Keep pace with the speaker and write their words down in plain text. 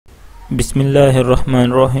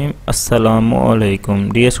बिस्मिल्लाहिर्रहमानिर्रहीम। अस्सलामुअलैकुम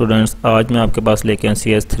dear students, आज मैं आपके पास लेके आया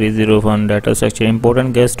CS301 data structure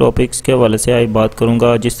important guest topics के हवाले से आज बात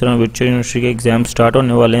करूंगा। जिस तरह वर्चुअल यूनिवर्सिटी के एग्ज़ाम स्टार्ट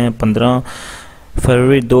होने वाले हैं 15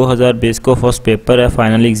 फरवरी 2020 को फर्स्ट पेपर है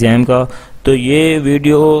फाइनल एग्ज़ाम का, तो ये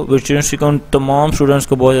वीडियो वर्चुअल यूनिवर्सिटी को उन तमाम स्टूडेंट्स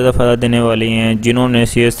को बहुत ज़्यादा फ़ायदा देने वाली हैं जिन्होंने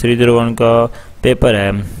CS301 का पेपर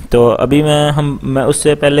है। तो अभी मैं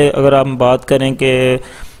उससे पहले अगर आप बात करें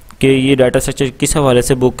कि ये डाटा स्ट्रक्चर किस हवाले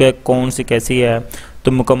से बुक है, कौन सी कैसी है,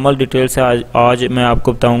 तो मुकम्मल डिटेल से आज मैं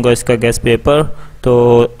आपको बताऊंगा इसका गेस पेपर। तो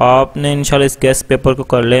आपने इंशाल्लाह इस गेस पेपर को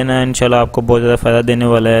कर लेना है, इंशाल्लाह आपको बहुत ज़्यादा फ़ायदा देने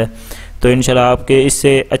वाला है। तो इंशाल्लाह आपके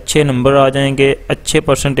इससे अच्छे नंबर आ जाएंगे, अच्छे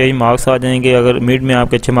परसेंटेज मार्क्स आ जाएंगे। अगर मिड में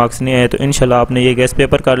आपके अच्छे मार्क्स नहीं आए तो इंशाल्लाह आपने ये गेस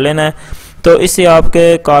पेपर कर लेना है, तो इससे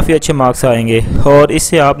आपके काफ़ी अच्छे मार्क्स आएंगे। और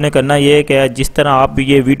इससे आपने करना ये है कि जिस तरह आप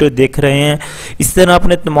ये वीडियो देख रहे हैं इस तरह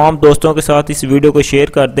अपने तमाम दोस्तों के साथ इस वीडियो को शेयर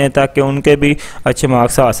कर दें ताकि उनके भी अच्छे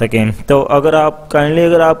मार्क्स आ सकें। तो अगर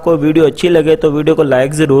आपको वीडियो अच्छी लगे तो वीडियो को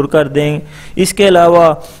लाइक ज़रूर कर दें। इसके अलावा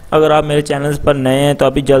अगर आप मेरे चैनल पर नए हैं तो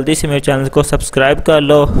अभी जल्दी से मेरे चैनल को सब्सक्राइब कर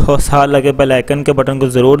लो और साथ लगे बेल आइकन के बटन को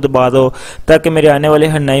ज़रूर दबा दो ताकि मेरे आने वाले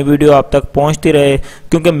हर नई वीडियो आप तक पहुंचती रहे,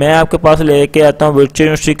 क्योंकि मैं आपके पास लेके आता हूं वर्चुअल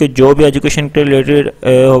यूनिवर्सिटी के जो भी एजुकेशन के रिलेटेड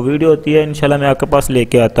वीडियो होती है इंशाल्लाह मैं आपके पास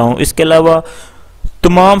लेके आता हूं। इसके अलावा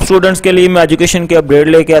तमाम स्टूडेंट्स के लिए मैं एजुकेशन के अपडेट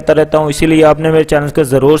लेके आता रहता हूं, इसीलिए आपने मेरे चैनल को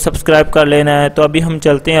ज़रूर सब्सक्राइब कर लेना है। तो अभी हम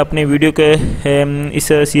चलते हैं अपनी वीडियो के इस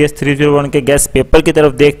CS301 के गेस पेपर की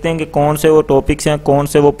तरफ, देखते हैं कि कौन से वो टॉपिक्स हैं, कौन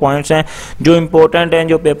से वो पॉइंट्स हैं जो इंपॉर्टेंट हैं,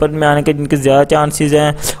 जो पेपर में आने के जिनके ज़्यादा चांसेस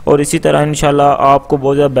हैं। और इसी तरह इंशाल्लाह आपको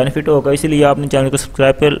बहुत ज़्यादा बेनिफिट होगा, इसीलिए आपने चैनल को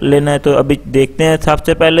सब्सक्राइब कर लेना है। तो अभी देखते हैं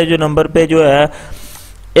सबसे पहले जो नंबर पर जो है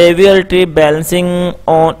AVL tree balancing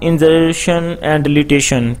on insertion and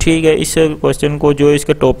deletion, ठीक है। इस क्वेश्चन को जो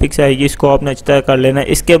इसके टॉपिक्स है इसको आपने अच्छी तरह कर लेना है।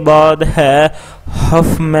 इसके बाद है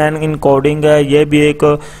हफमैन इनकोडिंग है, ये भी एक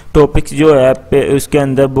टॉपिक्स जो है उसके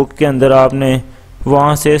अंदर बुक के अंदर आपने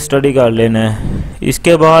वहाँ से स्टडी कर लेना है।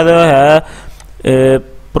 इसके बाद है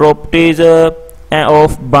प्रॉपर्टीज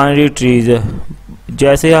ऑफ बाइनरी ट्रीज,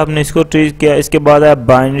 जैसे आपने इसको ट्रीज किया। इसके बाद है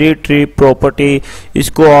बाइनरी ट्री प्रॉपर्टी,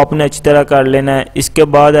 इसको आपने अच्छी तरह कर लेना है। इसके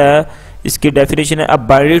बाद है इसकी डेफिनेशन है, a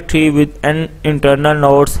binary tree with an internal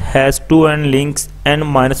nodes has 2 n links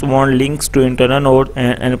n-1 links to internal node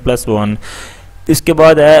and n+1। इसके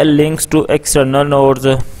बाद है लिंक्स टू एक्सटर्नल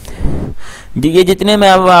नोड्स। ये जितने मैं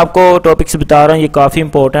आपको टॉपिक्स बता रहा हूँ ये काफ़ी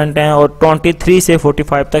इंपॉर्टेंट हैं और 23 से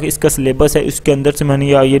 45 तक इसका सिलेबस है, इसके अंदर से मैंने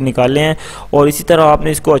ये निकाले हैं और इसी तरह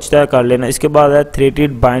आपने इसको अच्छी तरह कर लेना। इसके बाद है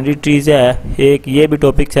थ्रेडेड बाइनरी ट्रीज है एक, ये भी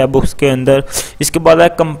टॉपिक्स है बुक्स के अंदर। इसके बाद है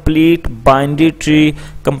complete binary tree.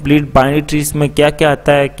 Complete binary trees में क्या क्या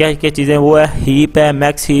आता है, क्या क्या चीज़ें, वो है हीप है,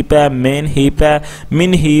 मैक्स हीप है, मेन हीप है,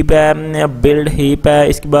 मिन हीप है, बिल्ड हीप है।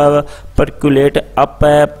 इसके बाद परकुलेट अप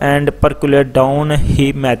है and percolate down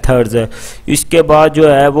heap methods. इसके बाद जो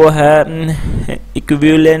है वो है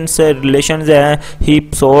इक्विवेलेंस रिलेशंस है,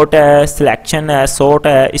 हीप सॉर्ट है, सिलेक्शन है, सॉर्ट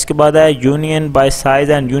है। इसके बाद है union bye size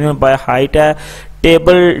and union by height है,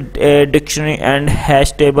 table dictionary and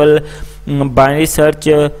hash table, binary search,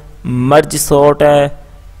 merge sort है,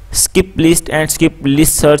 skip list and skip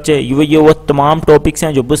list search है। ये वो तमाम टॉपिक्स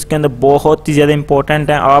हैं जो बुक्स के अंदर बहुत ही ज़्यादा इंपॉर्टेंट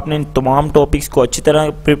हैं। आपने इन तमाम टॉपिक्स को अच्छी तरह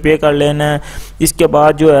प्रिपेयर कर लेना है। इसके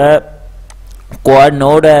बाद जो है क्वाड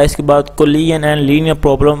नोड है, इसके बाद कोलिजन एंड लीनियर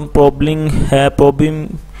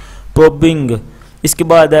प्रोबिंग। इसके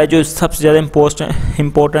बाद है जो सबसे ज़्यादा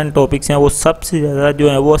इंपॉर्टेंट टॉपिक्स हैं वो सबसे ज़्यादा जो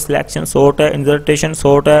है वो सिलेक्शन सॉर्ट है, इंसर्टेशन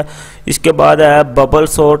सॉर्ट है। इसके बाद है बबल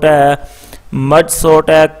सॉर्ट है, मर्ज सॉर्ट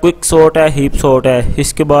है, क्विक सॉर्ट है, हीप सॉर्ट है।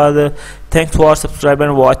 इसके बाद thanks for subscribe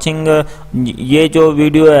and watching. ये जो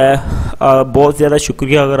वीडियो है बहुत ज़्यादा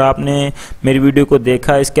शुक्रिया अगर आपने मेरी वीडियो को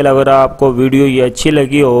देखा। इसके अलावा अगर आपको वीडियो ये अच्छी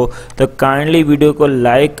लगी हो तो काइंडली वीडियो को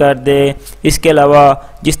लाइक कर दे। इसके अलावा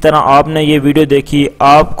जिस तरह आपने ये वीडियो देखी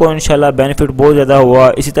आपको इंशाल्लाह बेनिफिट बहुत ज़्यादा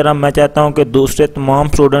हुआ। इसी तरह मैं चाहता हूँ कि दूसरे तमाम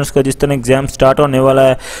स्टूडेंट्स का जिस तरह एग्ज़ाम स्टार्ट होने वाला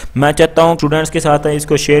है मैं चाहता हूँ स्टूडेंट्स के साथ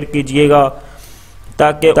इसको शेयर कीजिएगा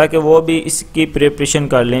ताकि वो भी इसकी प्रिपरेशन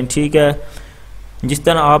कर लें, ठीक है। जिस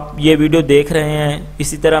तरह आप ये वीडियो देख रहे हैं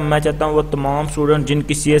इसी तरह मैं चाहता हूँ वो तमाम स्टूडेंट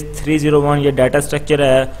जिनकी CS301 या डाटा स्ट्रक्चर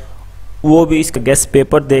है वो भी इसका गेस्ट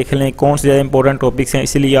पेपर देख लें, कौन से ज़्यादा इंपॉर्टेंट टॉपिक्स हैं।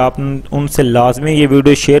 इसीलिए आप उनसे लाजमी ये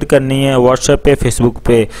वीडियो शेयर करनी है व्हाट्सएप पे, फेसबुक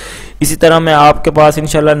पे। इसी तरह मैं आपके पास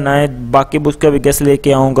इंशाल्लाह नए बाकी बुक्स का भी गेस्ट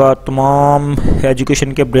लेके आऊँगा, तमाम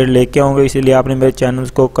एजुकेशन के अपडेट लेके आऊँगा। इसीलिए आपने मेरे चैनल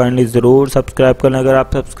को काइंडली ज़रूर सब्सक्राइब करना। अगर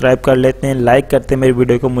आप सब्सक्राइब कर लेते हैं, लाइक करते हैं मेरी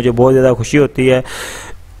वीडियो को, मुझे बहुत ज़्यादा खुशी होती है।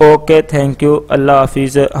 ओके, थैंक यू, अल्लाह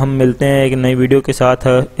हाफिज़। हम मिलते हैं एक नई वीडियो के साथ,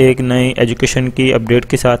 एक नई एजुकेशन की अपडेट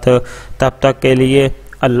के साथ। तब तक के लिए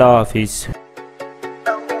अल्लाह हाफिज़।